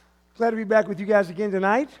Glad to be back with you guys again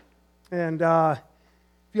tonight. And if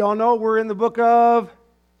you all know, we're in the book of...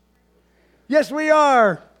 Yes, we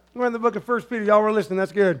are. We're in the book of 1 Peter. Y'all were listening.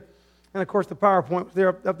 That's good. And, of course, the PowerPoint was there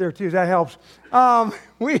up there, too. So that helps. I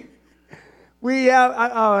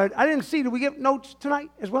didn't see. Did we get notes tonight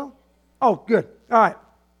as well? Oh, good. All right.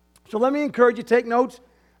 So let me encourage you to take notes.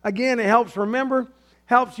 Again, it helps remember,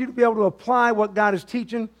 helps you to be able to apply what God is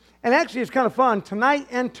teaching. And actually, it's kind of fun. Tonight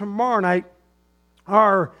and tomorrow night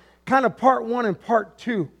are kind of part 1 and part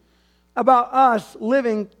 2 about us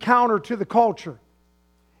living counter to the culture.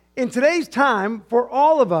 In today's time, for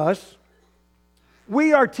all of us,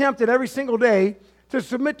 we are tempted every single day to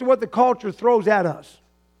submit to what the culture throws at us.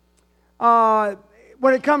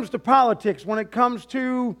 When it comes to politics, when it comes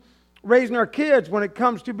to raising our kids, when it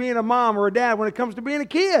comes to being a mom or a dad, when it comes to being a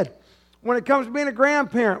kid, when it comes to being a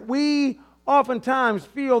grandparent, we oftentimes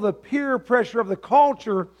feel the peer pressure of the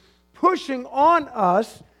culture pushing on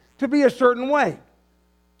us to be a certain way.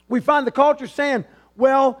 We find the culture saying,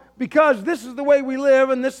 well, because this is the way we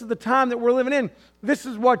live and this is the time that we're living in, this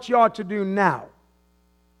is what you ought to do now.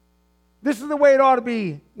 This is the way it ought to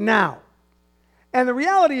be now. And the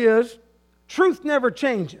reality is, truth never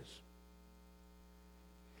changes.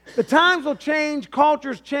 The times will change,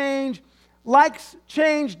 cultures change, likes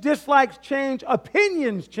change, dislikes change,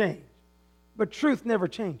 opinions change, but truth never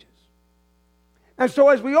changes. And so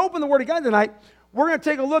as we open the Word of God tonight, we're going to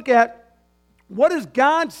take a look at what does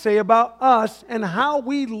God say about us and how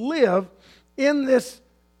we live in this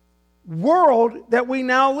world that we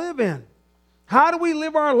now live in. How do we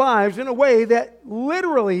live our lives in a way that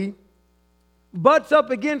literally butts up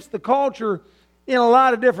against the culture in a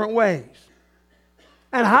lot of different ways?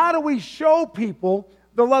 And how do we show people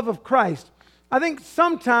the love of Christ? I think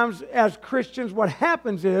sometimes as Christians what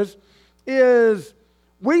happens is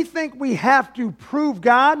we think we have to prove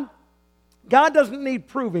God. God doesn't need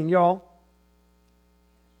proving, y'all.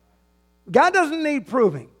 God doesn't need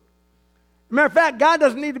proving. Matter of fact, God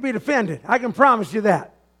doesn't need to be defended. I can promise you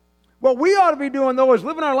that. What we ought to be doing, though, is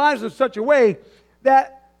living our lives in such a way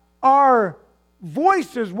that our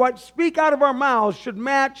voices, what speak out of our mouths, should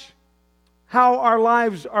match how our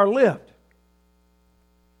lives are lived.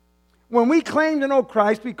 When we claim to know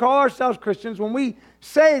Christ, we call ourselves Christians. When we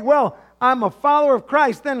say, well, I'm a follower of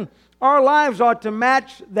Christ, then our lives ought to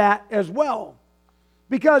match that as well.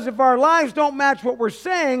 Because if our lives don't match what we're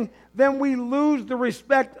saying, then we lose the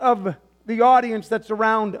respect of the audience that's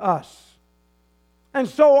around us. And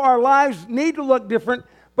so our lives need to look different,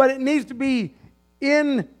 but it needs to be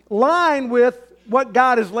in line with what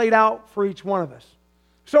God has laid out for each one of us.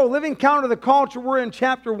 So living counter to the culture, we're in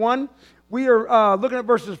chapter 1. We are looking at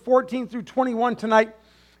verses 14 through 21 tonight.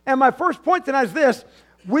 And my first point tonight is this: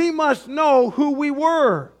 we must know who we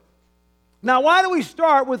were. Now, why do we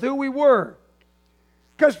start with who we were?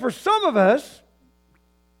 Because for some of us,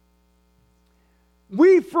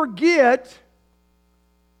 we forget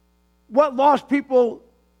what lost people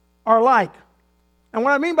are like. And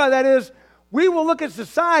what I mean by that is, we will look at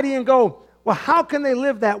society and go, well, how can they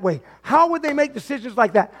live that way? How would they make decisions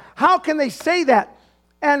like that? How can they say that?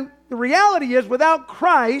 And the reality is, without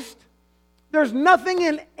Christ, there's nothing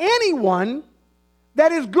in anyone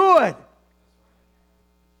that is good.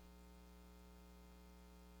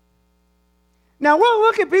 Now, we'll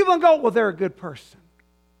look at people and go, well, they're a good person.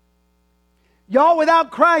 Y'all, without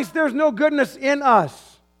Christ, there's no goodness in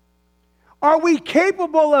us. Are we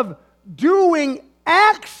capable of doing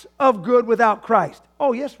acts of good without Christ?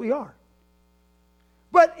 Oh, yes, we are.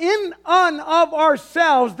 But in and of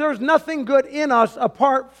ourselves, there's nothing good in us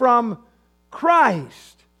apart from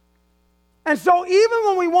Christ. And so even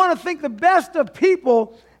when we want to think the best of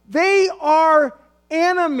people, they are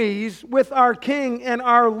enemies with our King and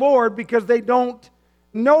our Lord because they don't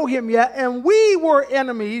know Him yet. And we were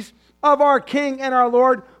enemies of our King and our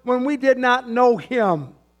Lord when we did not know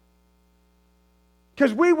Him.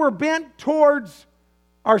 Because we were bent towards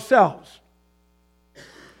ourselves.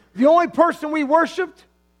 The only person we worshiped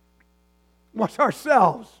was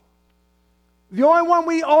ourselves. The only one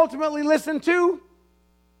we ultimately listened to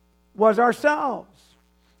was ourselves.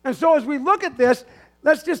 And so as we look at this,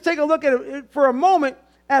 let's just take a look at it for a moment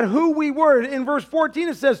at who we were. In verse 14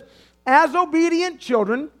 it says, as obedient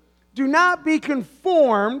children, do not be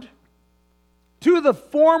conformed to the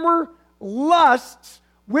former lusts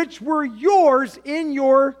which were yours in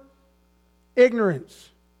your ignorance.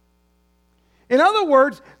 In other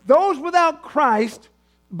words, those without Christ,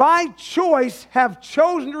 by choice, have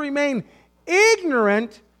chosen to remain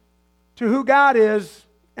ignorant to who God is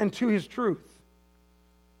and to His truth.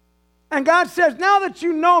 And God says, now that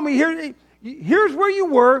you know me, here's where you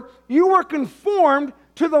were. You were conformed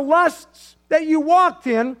to the lusts that you walked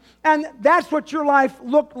in, and that's what your life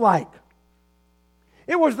looked like.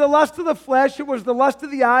 It was the lust of the flesh, it was the lust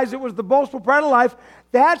of the eyes, it was the boastful pride of life.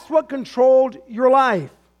 That's what controlled your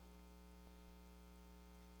life.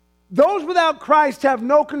 Those without Christ have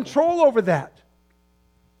no control over that.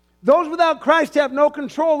 Those without Christ have no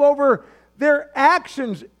control over their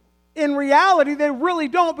actions. In reality, they really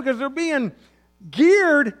don't, because they're being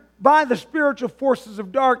geared by the spiritual forces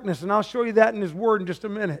of darkness. And I'll show you that in His Word in just a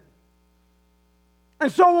minute.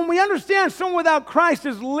 And so when we understand someone without Christ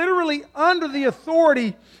is literally under the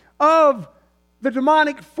authority of the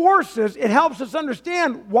demonic forces, it helps us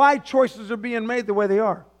understand why choices are being made the way they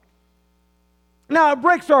are. Now, it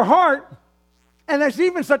breaks our heart, and there's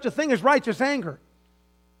even such a thing as righteous anger.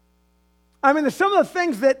 I mean, some of the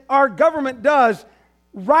things that our government does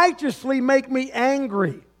righteously make me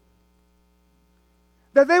angry.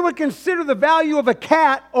 That they would consider the value of a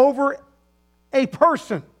cat over a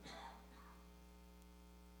person.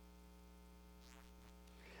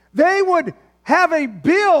 They would have a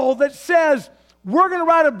bill that says, we're going to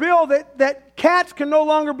write a bill that cats can no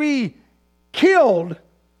longer be killed,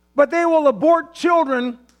 but they will abort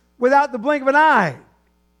children without the blink of an eye.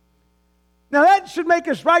 Now that should make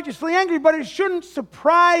us righteously angry, but it shouldn't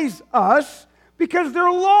surprise us because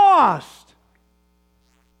they're lost.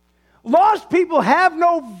 Lost people have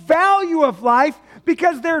no value of life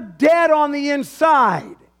because they're dead on the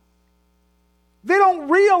inside. They don't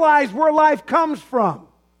realize where life comes from.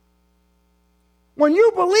 When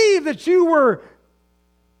you believe that you were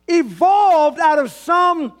evolved out of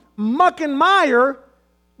some muck and mire,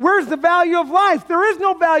 where's the value of life? There is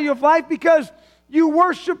no value of life because you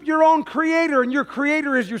worship your own creator, and your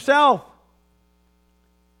creator is yourself.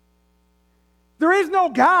 There is no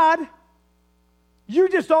God. You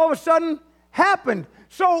just all of a sudden happened.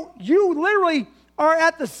 So you literally are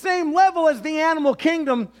at the same level as the animal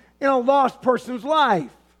kingdom in a lost person's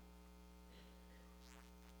life.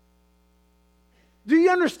 Do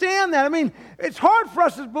you understand that? I mean, it's hard for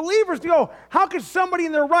us as believers to go, how could somebody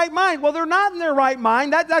in their right mind? Well, they're not in their right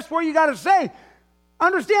mind. That's where you got to say,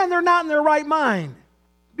 understand they're not in their right mind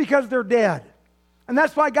because they're dead. And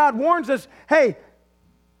that's why God warns us, hey,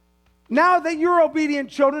 now that you're obedient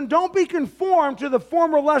children, don't be conformed to the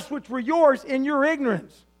former lusts which were yours in your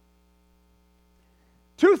ignorance.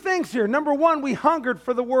 Two things here. Number one, we hungered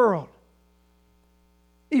for the world.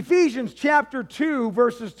 Ephesians chapter 2,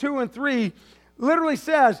 verses 2 and 3 literally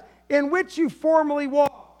says, in which you formerly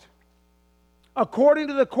walked, according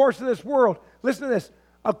to the course of this world. Listen to this.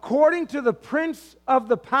 According to the prince of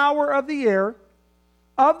the power of the air,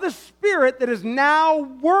 of the spirit that is now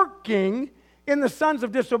working in the sons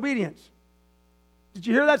of disobedience. Did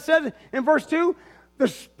you hear that said in verse 2? The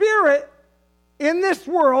spirit in this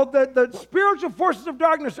world, the spiritual forces of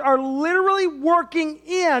darkness are literally working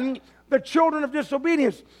in the children of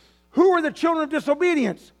disobedience. Who are the children of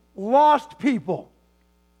disobedience? Lost people.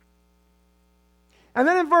 And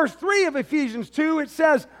then in verse 3 of Ephesians 2, it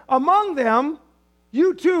says, among them,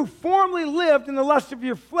 you too formerly lived in the lust of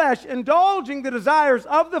your flesh, indulging the desires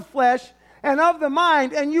of the flesh and of the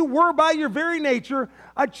mind, and you were by your very nature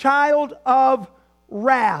a child of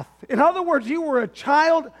wrath. In other words, you were a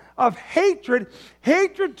child of hatred,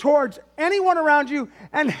 hatred towards anyone around you,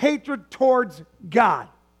 and hatred towards God.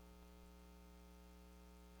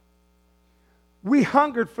 We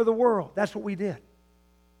hungered for the world. That's what we did.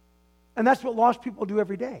 And that's what lost people do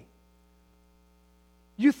every day.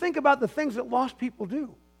 You think about the things that lost people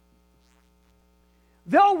do.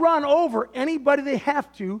 They'll run over anybody they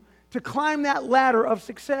have to climb that ladder of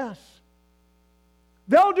success.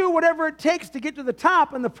 They'll do whatever it takes to get to the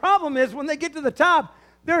top, and the problem is when they get to the top,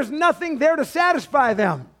 there's nothing there to satisfy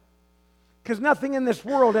them because nothing in this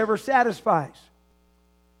world ever satisfies.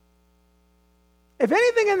 If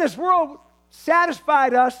anything in this world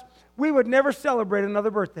satisfied us, we would never celebrate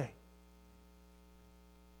another birthday.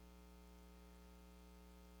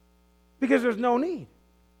 Because there's no need.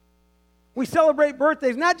 We celebrate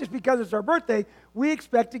birthdays not just because it's our birthday. We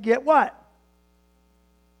expect to get what?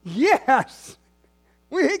 Yes.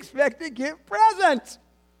 We expect to get presents.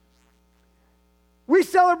 We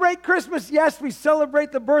celebrate Christmas. Yes, we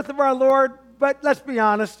celebrate the birth of our Lord. But let's be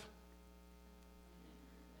honest.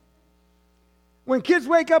 When kids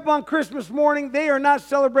wake up on Christmas morning, they are not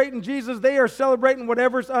celebrating Jesus. They are celebrating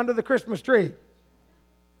whatever's under the Christmas tree.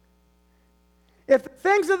 If the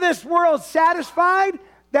things of this world satisfied,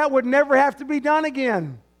 that would never have to be done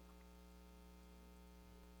again.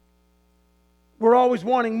 We're always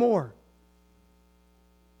wanting more.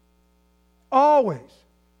 Always.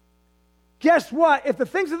 Guess what? If the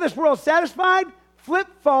things of this world satisfied, flip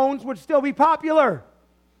phones would still be popular.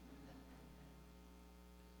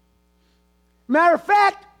 Matter of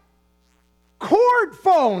fact, cord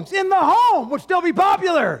phones in the home would still be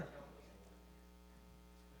popular.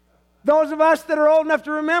 Those of us that are old enough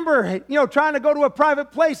to remember, trying to go to a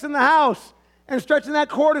private place in the house and stretching that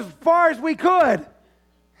cord as far as we could.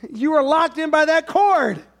 You were locked in by that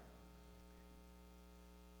cord.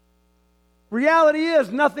 Reality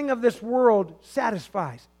is, nothing of this world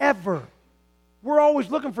satisfies, ever. We're always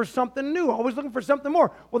looking for something new, always looking for something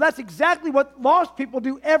more. Well, that's exactly what lost people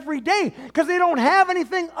do every day, because they don't have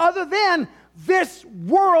anything other than this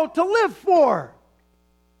world to live for.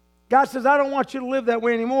 God says, I don't want you to live that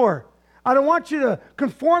way anymore. I don't want you to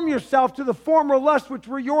conform yourself to the former lusts which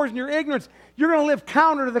were yours in your ignorance. You're going to live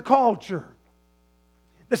counter to the culture.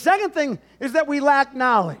 The second thing is that we lack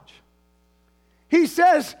knowledge. He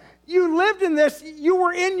says, you lived in this, you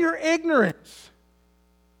were in your ignorance.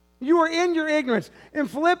 You were in your ignorance. In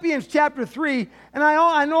Philippians chapter 3, and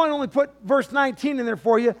I know I only put verse 19 in there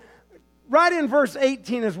for you, write in verse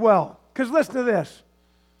 18 as well. Because listen to this.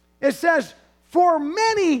 It says, for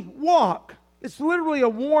many walk. It's literally a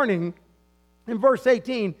warning in verse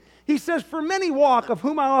 18. He says, for many walk, of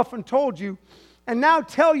whom I often told you, and now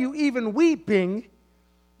tell you even weeping,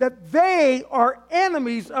 that they are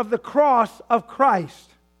enemies of the cross of Christ.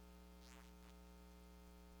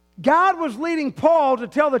 God was leading Paul to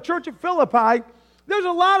tell the church at Philippi, there's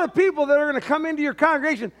a lot of people that are going to come into your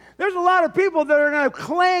congregation. There's a lot of people that are going to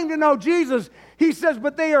claim to know Jesus. He says,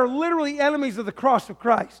 but they are literally enemies of the cross of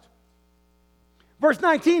Christ. Verse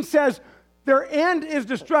 19 says, their end is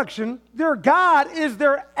destruction, their God is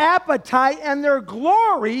their appetite, and their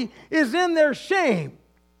glory is in their shame.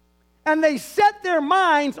 And they set their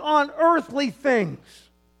minds on earthly things.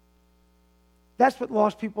 That's what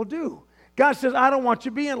lost people do. God says, I don't want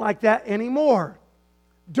you being like that anymore.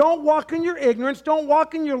 Don't walk in your ignorance. Don't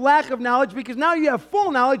walk in your lack of knowledge, because now you have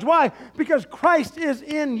full knowledge. Why? Because Christ is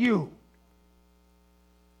in you.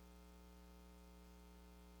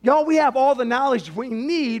 Y'all, we have all the knowledge we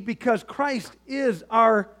need because Christ is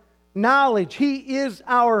our knowledge. He is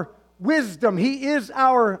our wisdom. He is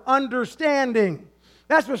our understanding.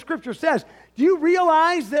 That's what Scripture says. Do you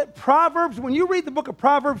realize that Proverbs, when you read the book of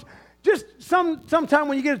Proverbs, just sometime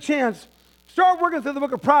when you get a chance, start working through the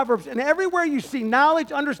book of Proverbs, and everywhere you see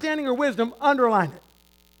knowledge, understanding, or wisdom, underline it.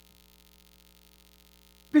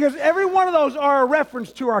 Because every one of those are a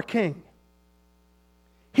reference to our King.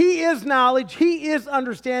 He is knowledge, He is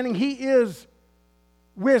understanding, He is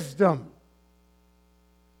wisdom.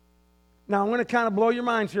 Now, I'm going to kind of blow your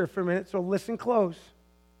minds here for a minute, so listen close.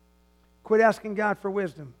 Quit asking God for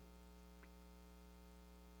wisdom.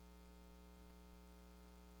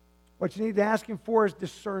 What you need to ask Him for is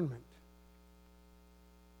discernment,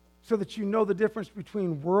 so that you know the difference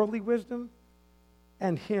between worldly wisdom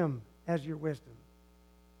and Him as your wisdom.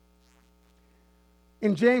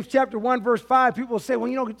 In James chapter 1, verse 5, people say,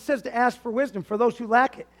 well, it says to ask for wisdom for those who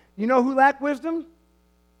lack it. You know who lack wisdom?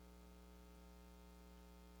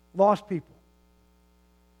 Lost people.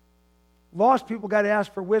 Lost people got to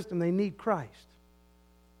ask for wisdom. They need Christ.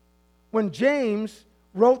 When James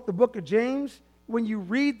wrote the book of James, when you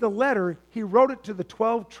read the letter, he wrote it to the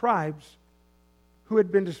 12 tribes who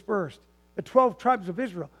had been dispersed. The 12 tribes of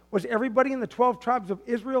Israel. Was everybody in the 12 tribes of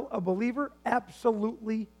Israel a believer?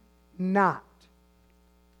 Absolutely not.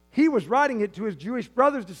 He was writing it to his Jewish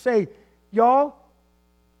brothers to say, y'all,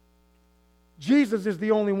 Jesus is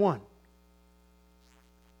the only one.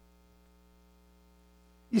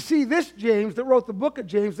 You see, this James that wrote the book of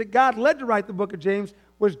James, that God led to write the book of James,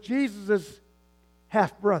 was Jesus'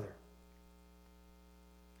 half-brother.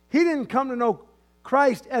 He didn't come to know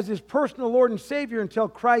Christ as his personal Lord and Savior until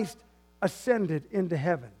Christ ascended into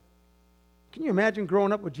heaven. Can you imagine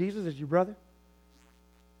growing up with Jesus as your brother?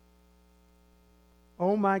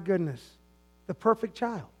 Oh my goodness, the perfect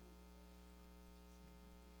child.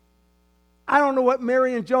 I don't know what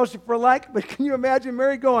Mary and Joseph were like, but can you imagine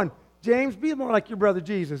Mary going, James, be more like your brother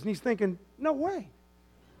Jesus? And he's thinking, no way.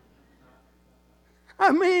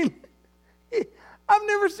 I mean, I've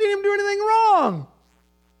never seen him do anything wrong.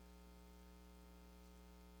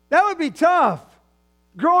 That would be tough.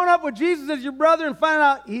 Growing up with Jesus as your brother and finding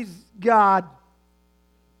out he's God.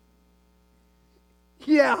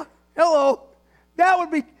 Yeah, hello. That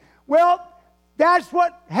would be, well, that's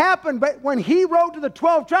what happened. But when he wrote to the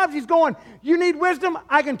 12 tribes, he's going, you need wisdom?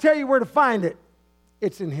 I can tell you where to find it.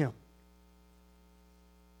 It's in him.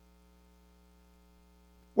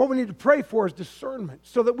 What we need to pray for is discernment,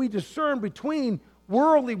 so that we discern between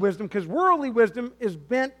worldly wisdom, because worldly wisdom is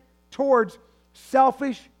bent towards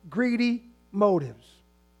selfish, greedy motives.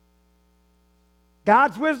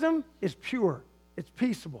 God's wisdom is pure, it's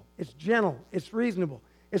peaceable, it's gentle, it's reasonable.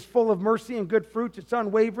 It's full of mercy and good fruits. It's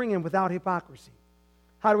unwavering and without hypocrisy.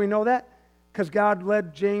 How do we know that? Because God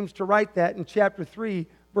led James to write that in chapter 3,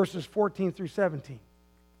 verses 14 through 17.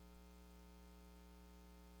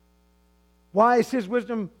 Why is his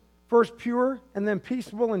wisdom first pure, and then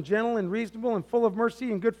peaceable and gentle and reasonable and full of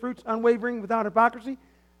mercy and good fruits, unwavering, without hypocrisy?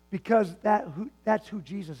 Because that's who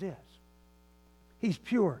Jesus is. He's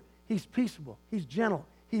pure. He's peaceable. He's gentle.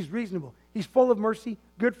 He's reasonable. He's full of mercy,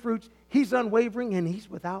 good fruits. He's unwavering, and he's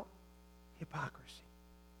without hypocrisy.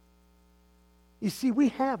 You see, we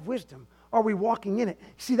have wisdom. Are we walking in it?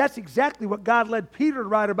 See, that's exactly what God led Peter to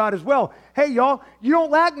write about as well. Hey, y'all, you don't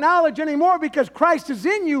lack knowledge anymore because Christ is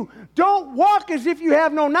in you. Don't walk as if you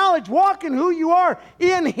have no knowledge. Walk in who you are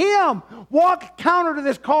in Him. Walk counter to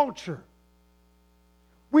this culture.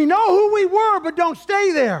 We know who we were, but don't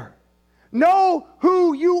stay there. Know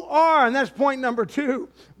who you are, and that's point number 2.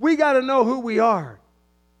 We got to know who we are.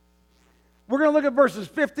 We're going to look at verses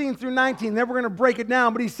 15 through 19. Then we're going to break it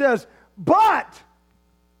down. But he says, but...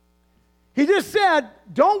 He just said,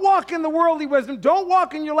 don't walk in the worldly wisdom. Don't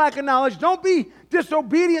walk in your lack of knowledge. Don't be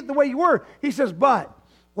disobedient the way you were. He says, but,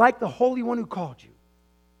 like the Holy One who called you,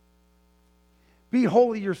 be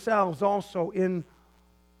holy yourselves also in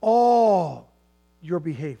all your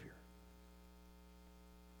behavior.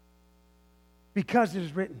 Because it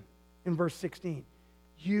is written in verse 16,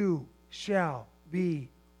 you shall be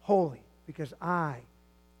holy because I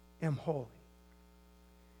am holy.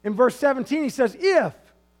 In verse 17, he says, if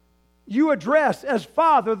you address as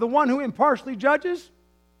Father the one who impartially judges,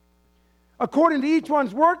 according to each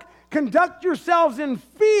one's work, conduct yourselves in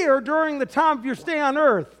fear during the time of your stay on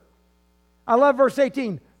earth. I love verse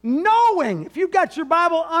 18. Knowing, if you've got your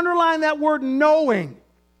Bible, underline that word knowing.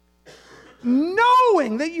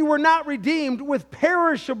 Knowing that you were not redeemed with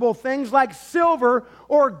perishable things like silver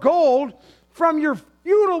or gold from your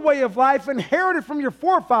futile way of life inherited from your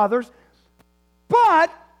forefathers,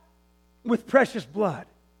 but with precious blood,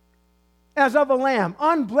 as of a lamb,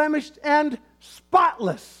 unblemished and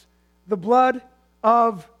spotless, the blood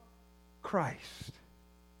of Christ.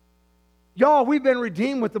 Y'all, we've been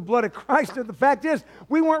redeemed with the blood of Christ. And the fact is,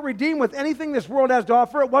 we weren't redeemed with anything this world has to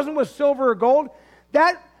offer. It wasn't with silver or gold.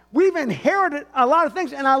 That we've inherited a lot of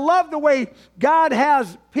things. And I love the way God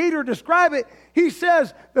has Peter describe it. He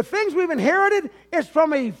says, the things we've inherited is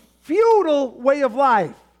from a futile way of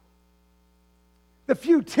life. The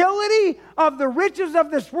futility of the riches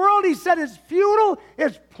of this world, he said, is futile,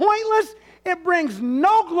 it's pointless, it brings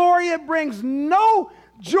no glory, it brings no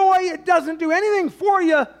joy, it doesn't do anything for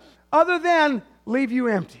you other than leave you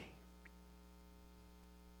empty.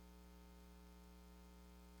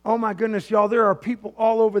 Oh my goodness, y'all, there are people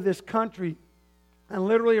all over this country and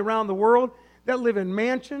literally around the world that live in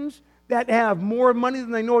mansions, that have more money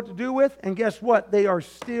than they know what to do with, and guess what? They are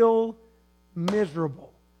still miserable.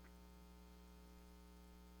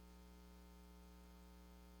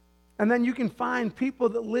 And then you can find people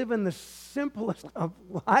that live in the simplest of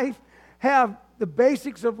life, have the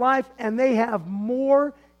basics of life, and they have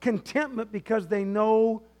more contentment because they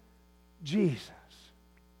know Jesus.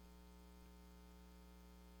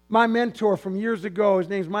 My mentor from years ago, his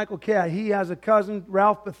name's Michael Catt. He has a cousin,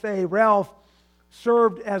 Ralph Bethay. Ralph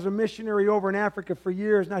served as a missionary over in Africa for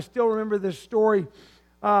years, and I still remember this story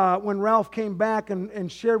when Ralph came back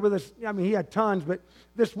and shared with us. I mean, he had tons, but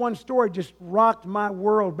this one story just rocked my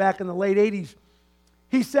world back in the late 80s.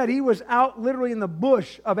 He said he was out literally in the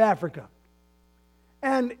bush of Africa.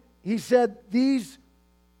 And he said these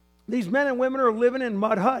men and women are living in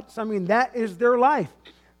mud huts. I mean, that is their life.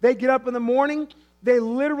 They get up in the morning. They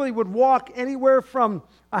literally would walk anywhere from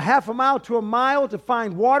a half a mile to a mile to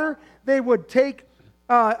find water. They would take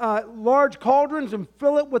large cauldrons and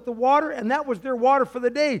fill it with the water, and that was their water for the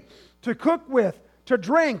day to cook with, to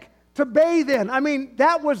drink, to bathe in. I mean,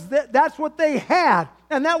 that's what they had,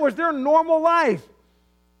 and that was their normal life.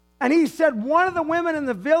 And he said one of the women in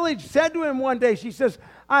the village said to him one day, she says,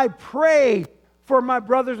 I pray for my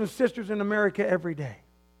brothers and sisters in America every day.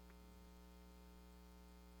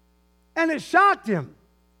 And it shocked him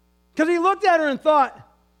because he looked at her and thought,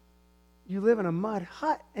 you live in a mud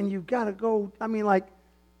hut and you've got to go, I mean, like,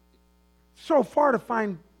 so far to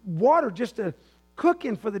find water just to cook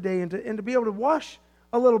in for the day and to be able to wash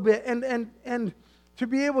a little bit and to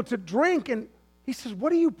be able to drink. And he says,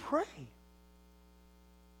 what do you pray?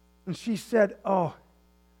 And she said, oh,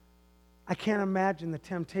 I can't imagine the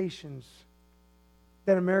temptations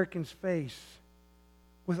that Americans face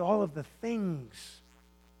with all of the things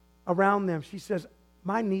around them. She says,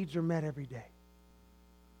 my needs are met every day.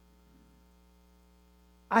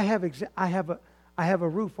 I have a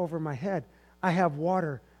roof over my head. I have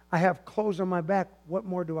water. I have clothes on my back. What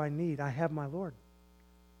more do I need? I have my Lord.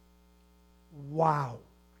 Wow.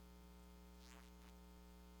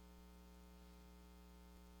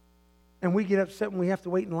 And we get upset when we have to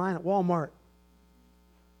wait in line at Walmart.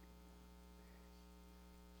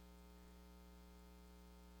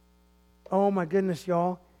 Oh my goodness,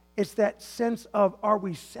 y'all. It's that sense of, are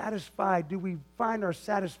we satisfied? Do we find our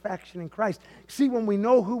satisfaction in Christ? See, when we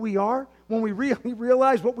know who we are, when we really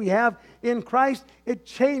realize what we have in Christ, it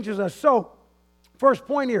changes us. So, first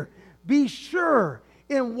point here, be sure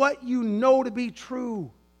in what you know to be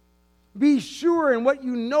true. Be sure in what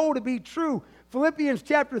you know to be true. Philippians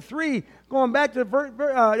chapter 3, going back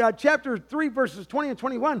to chapter 3, verses 20 and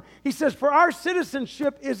 21, he says, for our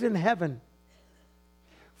citizenship is in heaven,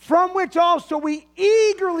 from which also we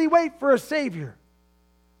eagerly wait for a Savior,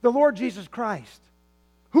 the Lord Jesus Christ,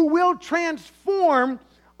 who will transform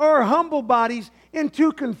our humble bodies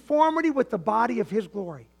into conformity with the body of His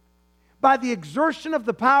glory, by the exertion of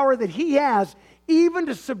the power that He has, even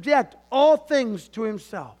to subject all things to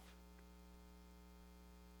Himself.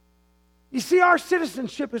 You see, our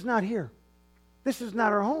citizenship is not here. This is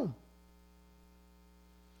not our home.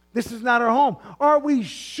 This is not our home. Are we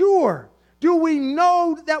sure? Do we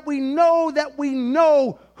know that we know that we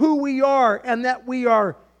know who we are and that we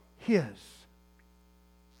are His?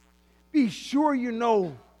 Be sure you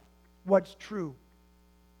know what's true.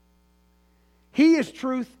 He is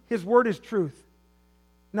truth. His word is truth.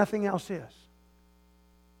 Nothing else is.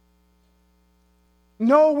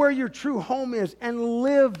 Know where your true home is and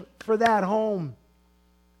live for that home.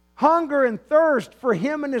 Hunger and thirst for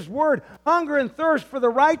Him and His word. Hunger and thirst for the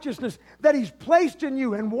righteousness that He's placed in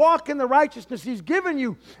you, and walk in the righteousness He's given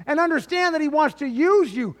you, and understand that He wants to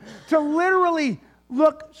use you to literally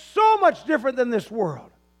look so much different than this world.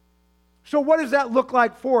 So what does that look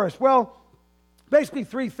like for us? Well, basically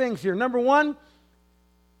three things here. Number one,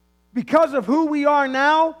 because of who we are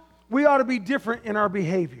now, we ought to be different in our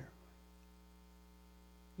behavior.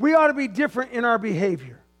 We ought to be different in our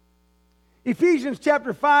behavior. Ephesians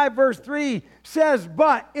chapter 5, verse 3 says,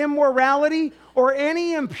 but immorality or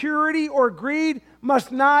any impurity or greed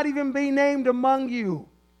must not even be named among you,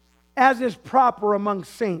 as is proper among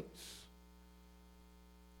saints.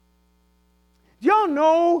 Do y'all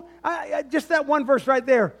know, just that one verse right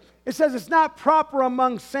there, it says it's not proper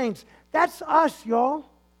among saints. That's us, y'all.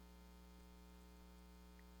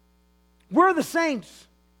 We're the saints.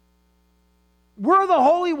 We're the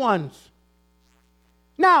holy ones.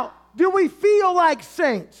 Now, do we feel like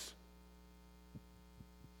saints?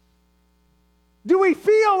 Do we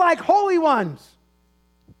feel like holy ones?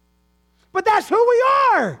 But that's who we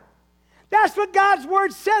are. That's what God's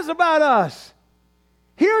word says about us.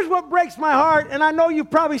 Here's what breaks my heart, and I know you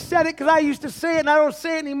probably said it because I used to say it, and I don't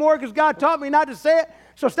say it anymore because God taught me not to say it,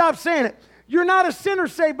 so stop saying it. You're not a sinner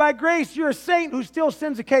saved by grace. You're a saint who still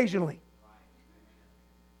sins occasionally.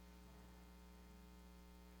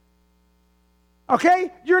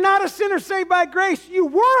 Okay? You're not a sinner saved by grace. You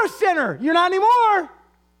were a sinner. You're not anymore.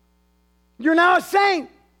 You're now a saint,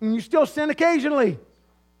 and you still sin occasionally.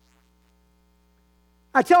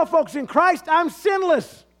 I tell folks in Christ, I'm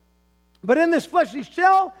sinless. But in this fleshly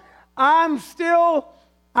shell, I still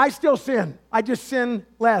sin. I just sin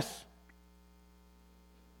less.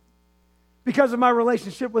 Because of my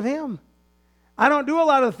relationship with Him. I don't do a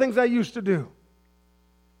lot of the things I used to do.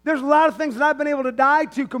 There's a lot of things that I've been able to die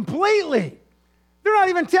to completely. They're not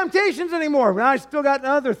even temptations anymore. I still got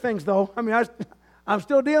other things, though. I mean, I'm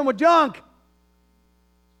still dealing with junk.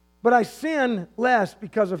 But I sin less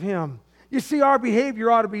because of Him. You see, our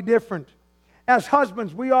behavior ought to be different. As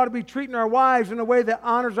husbands, we ought to be treating our wives in a way that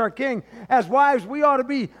honors our King. As wives, we ought to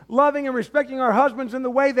be loving and respecting our husbands in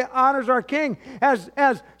the way that honors our King. As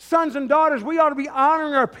sons and daughters, we ought to be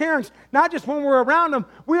honoring our parents, not just when we're around them.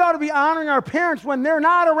 We ought to be honoring our parents when they're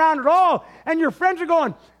not around at all. And your friends are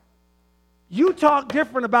going, you talk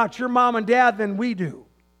different about your mom and dad than we do.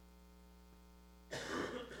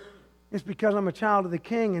 It's because I'm a child of the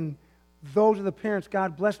King, and those are the parents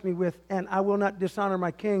God blessed me with, and I will not dishonor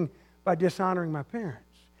my King by dishonoring my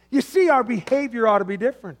parents. You see, our behavior ought to be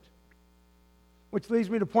different. Which leads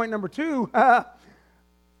me to point number 2.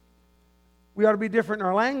 We ought to be different in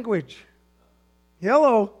our language.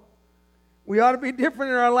 Hello. We ought to be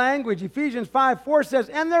different in our language. Ephesians 5:4 says,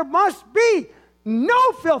 and there must be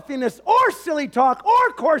no filthiness or silly talk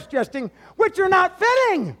or coarse jesting, which are not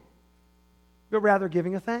fitting, but rather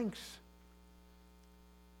giving of thanks.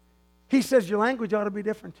 He says your language ought to be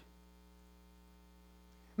different.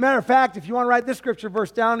 Matter of fact, if you want to write this scripture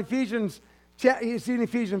verse down, Ephesians, you see in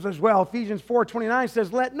Ephesians as well, Ephesians 4:29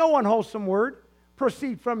 says, let no unwholesome word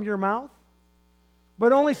proceed from your mouth,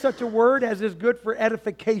 but only such a word as is good for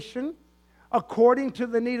edification, according to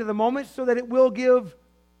the need of the moment, so that it will give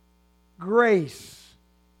grace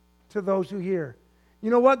to those who hear. You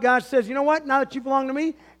know what? God says, you know what? Now that you belong to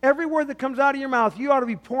me, every word that comes out of your mouth, you ought to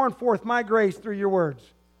be pouring forth my grace through your words.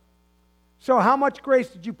 So how much grace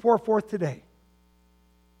did you pour forth today?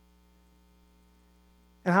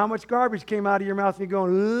 And how much garbage came out of your mouth and you're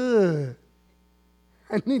going, ugh,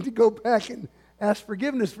 I need to go back and ask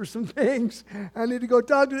forgiveness for some things. I need to go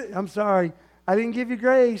talk to I'm sorry. I didn't give you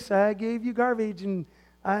grace. I gave you garbage, and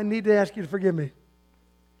I need to ask you to forgive me.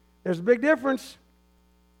 There's a big difference.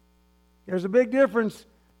 There's a big difference.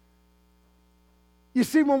 You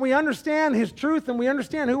see, when we understand His truth and we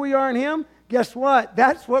understand who we are in Him, guess what?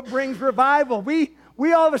 That's what brings revival. We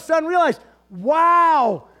all of a sudden realize,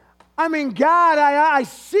 wow, I mean, God, I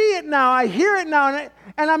see it now. I hear it now.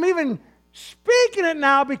 And I'm even speaking it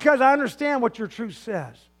now because I understand what your truth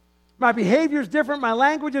says. My behavior is different. My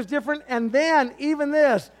language is different. And then, even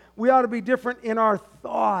this, we ought to be different in our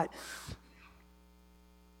thoughts.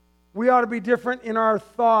 We ought to be different in our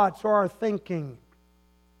thoughts or our thinking.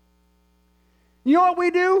 You know what we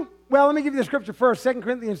do? Well, let me give you the scripture first. 2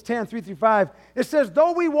 Corinthians 10, 3-5. It says,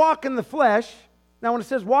 though we walk in the flesh. Now, when it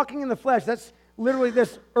says walking in the flesh, that's literally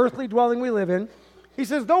this earthly dwelling we live in. He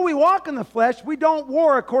says, though we walk in the flesh, we don't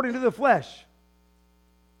war according to the flesh.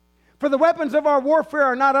 For the weapons of our warfare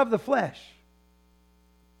are not of the flesh,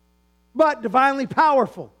 but divinely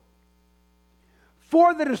powerful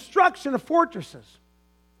for the destruction of fortresses.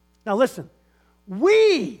 Now listen,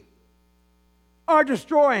 we are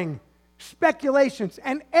destroying speculations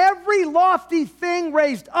and every lofty thing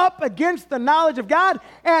raised up against the knowledge of God,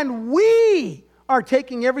 and we are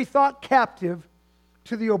taking every thought captive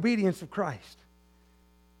to the obedience of Christ.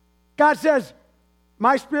 God says,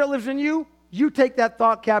 my Spirit lives in you. You take that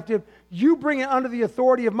thought captive. You bring it under the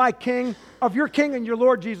authority of my King, of your King and your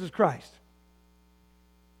Lord Jesus Christ.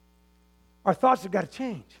 Our thoughts have got to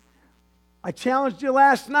change. I challenged you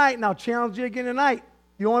last night, and I'll challenge you again tonight.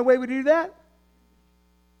 The only way we do that?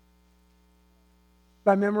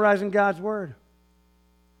 By memorizing God's Word.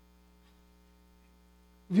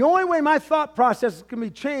 The only way my thought processes can be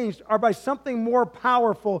changed are by something more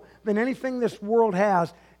powerful than anything this world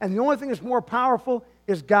has. And the only thing that's more powerful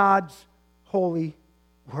is God's holy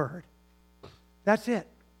Word. That's it.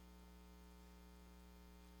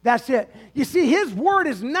 That's it. You see, His Word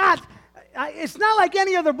is not, it's not like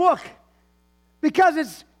any other book. Because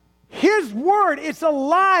it's His Word. It's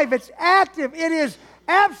alive. It's active. It is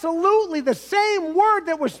absolutely the same Word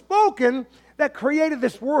that was spoken that created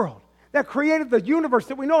this world, that created the universe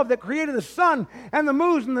that we know of, that created the sun and the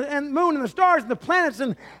moon and the stars and the planets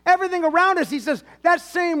and everything around us. He says that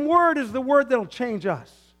same Word is the Word that will change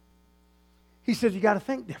us. He says you got to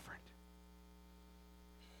think different.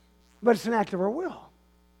 But it's an act of our will.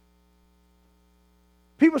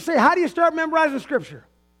 People say, how do you start memorizing Scripture?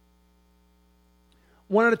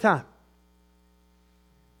 One at a time.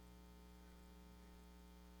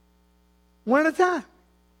 One at a time.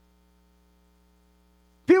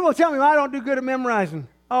 People will tell me, well, I don't do good at memorizing.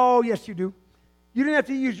 Oh, yes, you do. You didn't have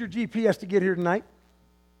to use your GPS to get here tonight.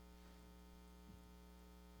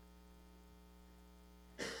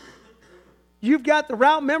 You've got the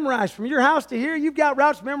route memorized from your house to here. You've got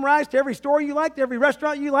routes memorized to every store you like, to every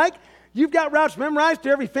restaurant you like. You've got routes memorized to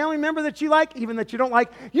every family member that you like, even that you don't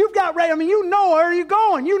like. You've got, you know where you're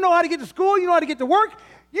going. You know how to get to school. You know how to get to work.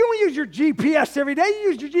 You don't use your GPS every day.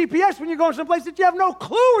 You use your GPS when you're going someplace that you have no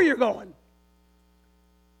clue where you're going.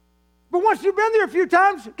 But once you've been there a few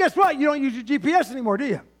times, guess what? You don't use your GPS anymore, do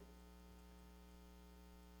you?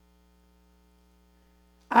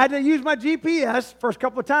 I had to use my GPS first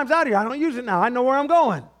couple of times out here. I don't use it now. I know where I'm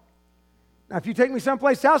going. Now, if you take me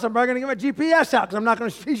someplace else, I'm probably going to get my GPS out because I'm not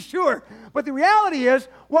going to be sure. But the reality is,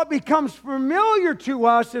 what becomes familiar to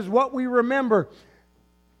us is what we remember.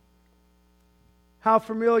 How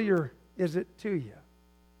familiar is it to you?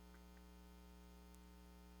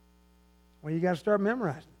 Well, you got to start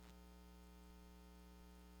memorizing.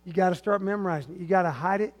 You got to start memorizing. You got to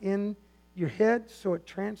hide it in your head so it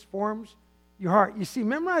transforms your heart. You see,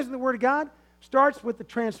 memorizing the Word of God starts with the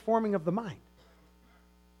transforming of the mind.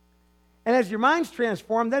 And as your mind's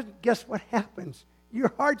transformed, then guess what happens?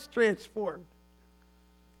 Your heart's transformed.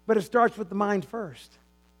 But it starts with the mind first.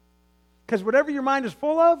 Because whatever your mind is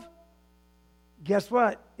full of, guess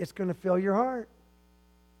what? It's going to fill your heart.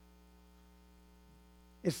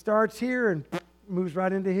 It starts here and moves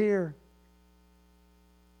right into here.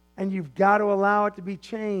 And you've got to allow it to be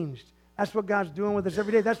changed. That's what God's doing with us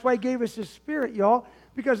every day. That's why He gave us His Spirit, y'all.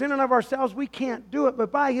 Because in and of ourselves, we can't do it.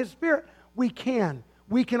 But by His Spirit, we can.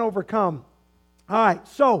 We can overcome. All right,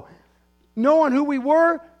 so knowing who we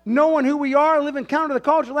were, knowing who we are, living counter to the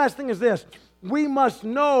culture. Last thing is this. We must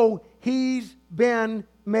know He's been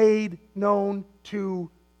made known to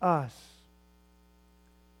us.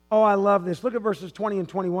 Oh, I love this. Look at verses 20 and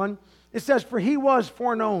 21. It says, for he was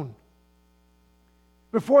foreknown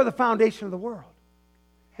before the foundation of the world.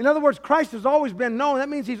 In other words, Christ has always been known. That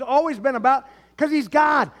means he's always been about, because he's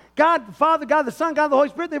God. God the Father, God the Son, God the Holy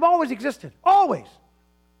Spirit, they've always existed. Always.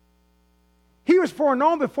 He was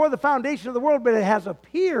foreknown before the foundation of the world, but it has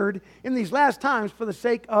appeared in these last times for the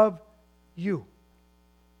sake of you.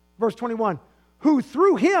 Verse 21. Who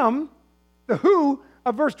through him, the who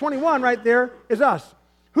of verse 21 right there is us.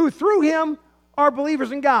 Who through him are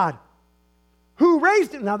believers in God. Who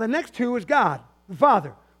raised him. Now the next who is God, the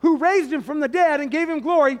Father. Who raised him from the dead and gave him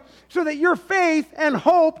glory, so that your faith and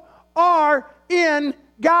hope are in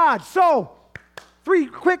God. So, 3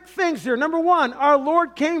 quick things here. Number 1, our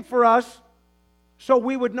Lord came for us so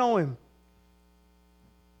we would know him.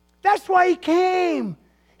 That's why he came.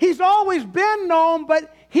 He's always been known,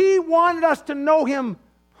 but he wanted us to know him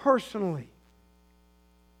personally.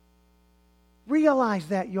 Realize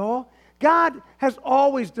that, y'all. God has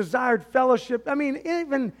always desired fellowship. I mean,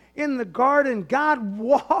 even in the garden, God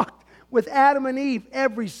walked with Adam and Eve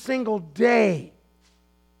every single day.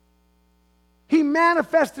 He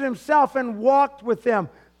manifested himself and walked with them.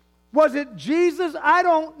 Was it Jesus? I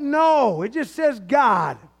don't know. It just says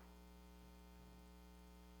God.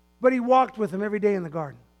 But he walked with them every day in the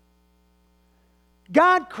garden.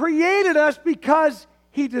 God created us because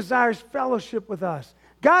he desires fellowship with us.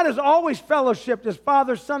 God has always fellowshipped as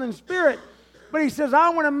Father, Son, and Spirit. But he says, I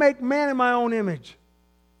want to make man in my own image.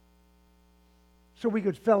 So we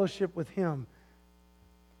could fellowship with him.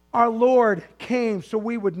 Our Lord came so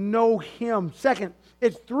we would know him. Second,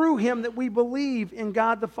 it's through him that we believe in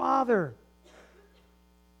God the Father.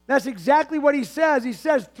 That's exactly what he says. He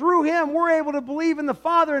says, through him we're able to believe in the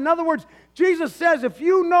Father. In other words, Jesus says, if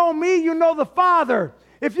you know me, you know the Father.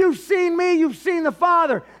 If you've seen me, you've seen the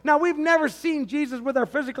Father. Now, we've never seen Jesus with our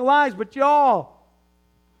physical eyes, but y'all,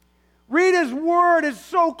 read his word. It's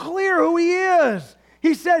so clear who he is.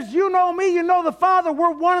 He says, you know me, you know the Father.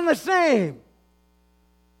 We're one and the same.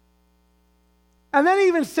 And then he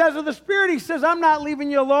even says of the Spirit, he says, I'm not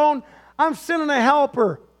leaving you alone. I'm sending a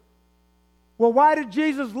helper. Well, why did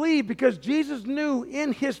Jesus leave? Because Jesus knew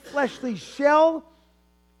in his fleshly shell,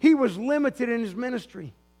 he was limited in his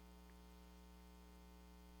ministry.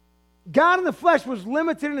 God in the flesh was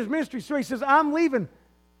limited in his ministry. So he says, I'm leaving,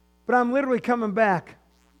 but I'm literally coming back.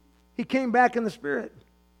 He came back in the Spirit.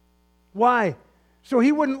 Why? So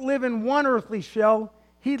he wouldn't live in one earthly shell.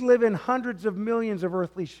 He'd live in hundreds of millions of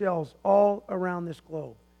earthly shells all around this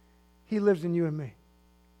globe. He lives in you and me.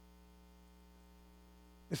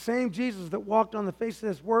 The same Jesus that walked on the face of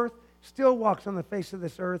this earth still walks on the face of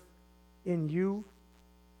this earth in you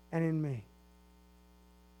and in me.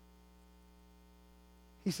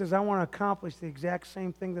 He says, I want to accomplish the exact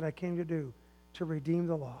same thing that I came to do, to redeem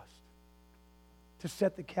the lost, to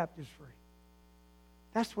set the captives free.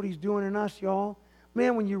 That's what he's doing in us, y'all.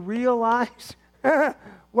 Man, when you realize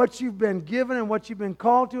what you've been given and what you've been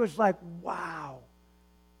called to, it's like, wow.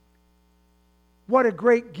 What a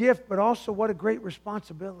great gift, but also what a great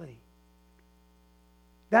responsibility.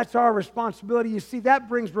 That's our responsibility. You see, that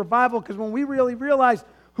brings revival, because when we really realize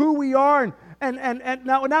who we are, and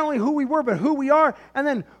not only who we were, but who we are, and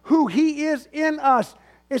then who he is in us,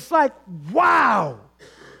 it's like, wow,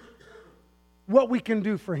 what we can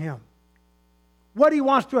do for him. What he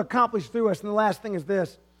wants to accomplish through us. And the last thing is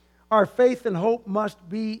this: our faith and hope must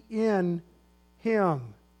be in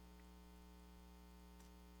him.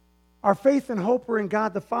 Our faith and hope are in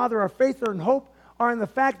God the Father. Our faith and hope are in the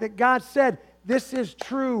fact that God said, this is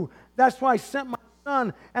true. That's why I sent my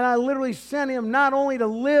Son, and I literally sent him not only to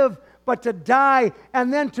live, but to die,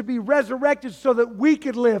 and then to be resurrected so that we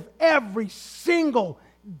could live every single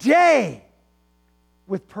day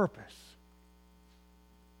with purpose.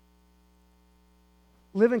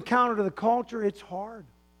 Living counter to the culture, it's hard.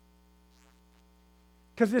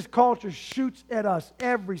 Because this culture shoots at us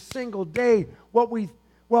every single day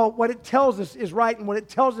what it tells us is right and what it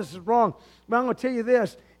tells us is wrong. But I'm going to tell you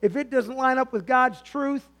this: if it doesn't line up with God's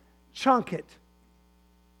truth, chunk it.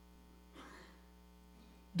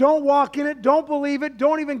 Don't walk in it. Don't believe it.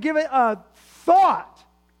 Don't even give it a thought.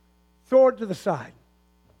 Throw it to the side.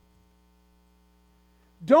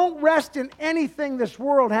 Don't rest in anything this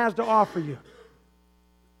world has to offer you.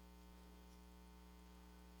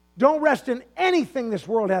 Don't rest in anything this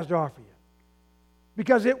world has to offer you.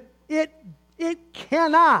 Because it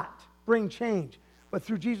cannot bring change. But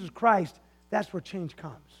through Jesus Christ, that's where change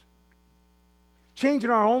comes. Change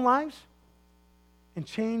in our own lives and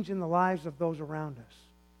change in the lives of those around us.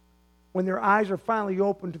 When their eyes are finally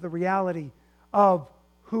open to the reality of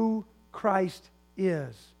who Christ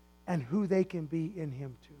is and who they can be in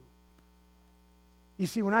Him too. You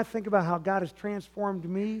see, when I think about how God has transformed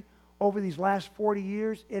me over these last 40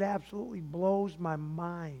 years, it absolutely blows my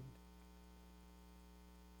mind.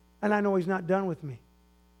 And I know He's not done with me.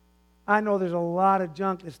 I know there's a lot of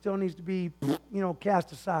junk that still needs to be,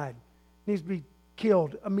 cast aside. Needs to be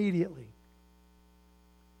killed immediately.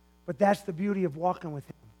 But that's the beauty of walking with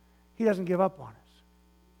Him. He doesn't give up on us.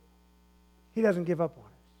 He doesn't give up on us.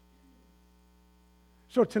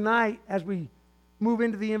 So tonight, as we move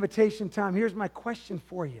into the invitation time, here's my question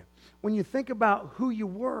for you. When you think about who you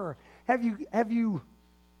were, have you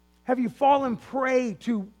fallen prey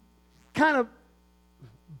to kind of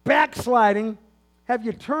backsliding? Have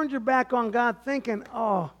you turned your back on God thinking,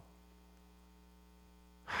 oh,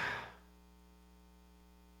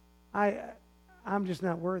 I'm just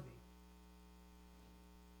not worthy?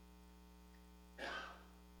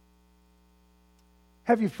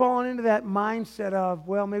 Have you fallen into that mindset of,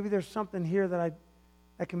 well, maybe there's something here that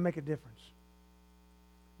can make a difference?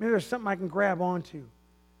 Maybe there's something I can grab onto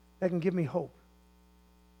that can give me hope.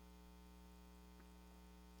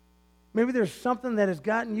 Maybe there's something that has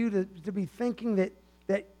gotten you to be thinking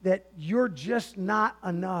that you're just not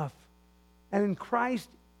enough. And in Christ,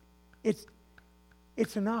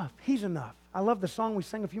 it's enough. He's enough. I love the song we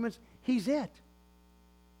sang a few minutes. He's it.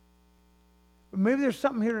 But maybe there's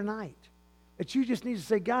something here tonight that you just need to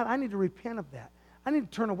say, God, I need to repent of that. I need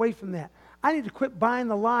to turn away from that. I need to quit buying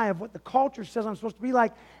the lie of what the culture says I'm supposed to be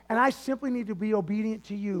like, and I simply need to be obedient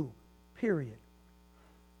to you, period.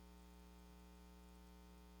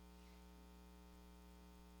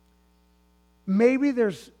 Maybe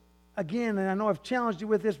there's, again, and I know I've challenged you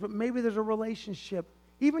with this, but maybe there's a relationship,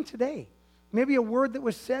 even today. Maybe a word that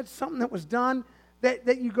was said, something that was done,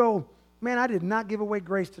 that you go, man, I did not give away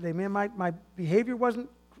grace today. Man, my behavior wasn't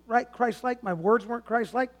right, Christ-like. My words weren't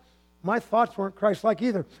Christ-like. My thoughts weren't Christ-like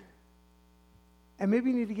either. And maybe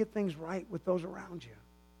you need to get things right with those around you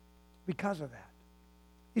because of that.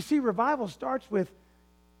 You see, revival starts with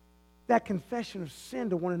that confession of sin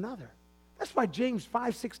to one another. That's why James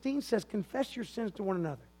 5:16 says, confess your sins to one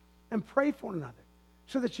another and pray for one another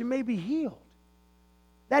so that you may be healed.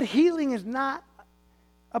 That healing is not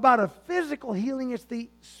about a physical healing. It's the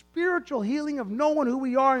spiritual healing of knowing who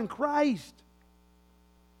we are in Christ.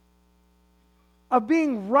 Of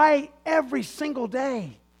being right every single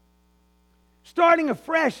day. Starting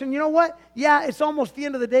afresh. And you know what? Yeah, it's almost the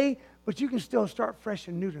end of the day, but you can still start fresh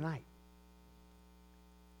and new tonight.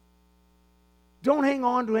 Don't hang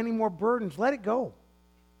on to any more burdens. Let it go.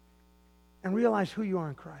 And realize who you are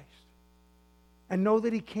in Christ. And know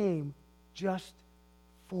that He came just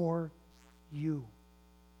for you.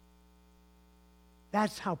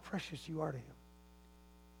 That's how precious you are to Him.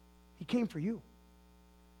 He came for you.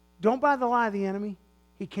 Don't buy the lie of the enemy.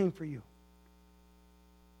 He came for you.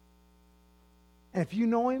 And if you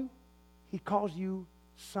know Him, He calls you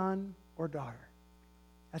son or daughter.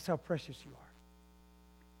 That's how precious you are.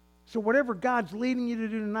 So whatever God's leading you to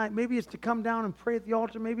do tonight, maybe it's to come down and pray at the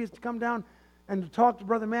altar. Maybe it's to come down and to talk to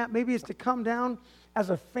Brother Matt. Maybe it's to come down as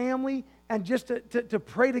a family and just to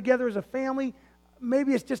pray together as a family.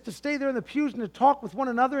 Maybe it's just to stay there in the pews and to talk with one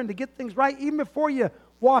another and to get things right even before you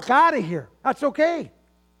walk out of here. That's okay.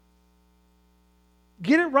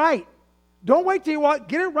 Get it right. Don't wait till you walk.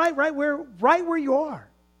 Get it right where you are.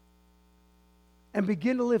 And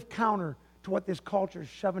begin to live counter to what this culture is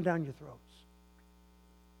shoving down your throats.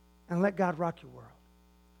 And let God rock your world.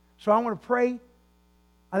 So I want to pray.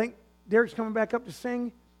 I think Derek's coming back up to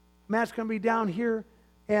sing. Matt's going to be down here.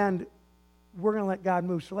 And we're going to let God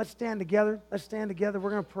move. So let's stand together. Let's stand together.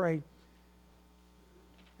 We're going to pray.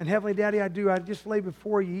 And Heavenly Daddy, I just lay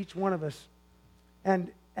before you, each one of us. And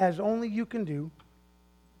as only you can do,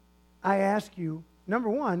 I ask you, number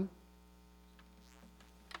one,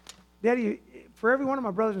 Daddy, for every one of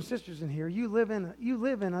my brothers and sisters in here, you live in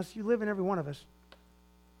us, you live in every one of us.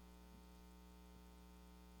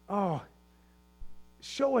 Oh,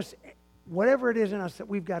 show us whatever it is in us that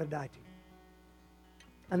we've got to die to.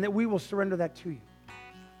 And that we will surrender that to you.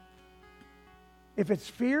 If it's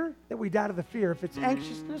fear, that we die to the fear. If it's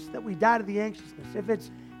anxiousness, that we die to the anxiousness.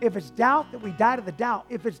 If it's doubt, that we die to the doubt.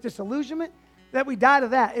 If it's disillusionment, that we die to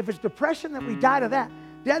that. If it's depression, that we die to that.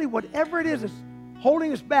 Daddy, whatever it is that's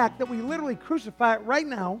holding us back, that we literally crucify it right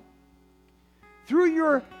now through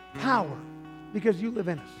your power because you live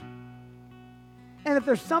in us. And if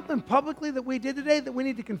there's something publicly that we did today that we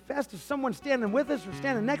need to confess to someone standing with us or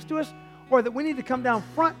standing next to us, or that we need to come down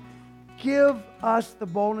front, give us the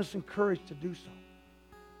boldness and courage to do so.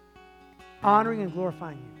 Honoring and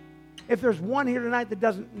glorifying you. If there's one here tonight that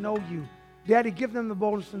doesn't know you, Daddy, give them the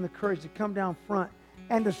boldness and the courage to come down front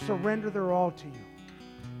and to surrender their all to you.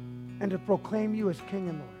 and to proclaim you as King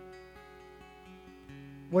and Lord.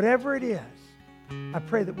 Whatever it is, I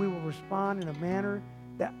pray that we will respond in a manner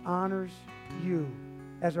that honors you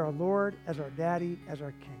as our Lord, as our Daddy, as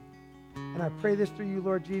our King. And I pray this through you,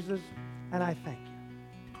 Lord Jesus, and I thank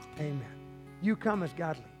you. Amen. You come as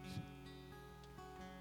God leads.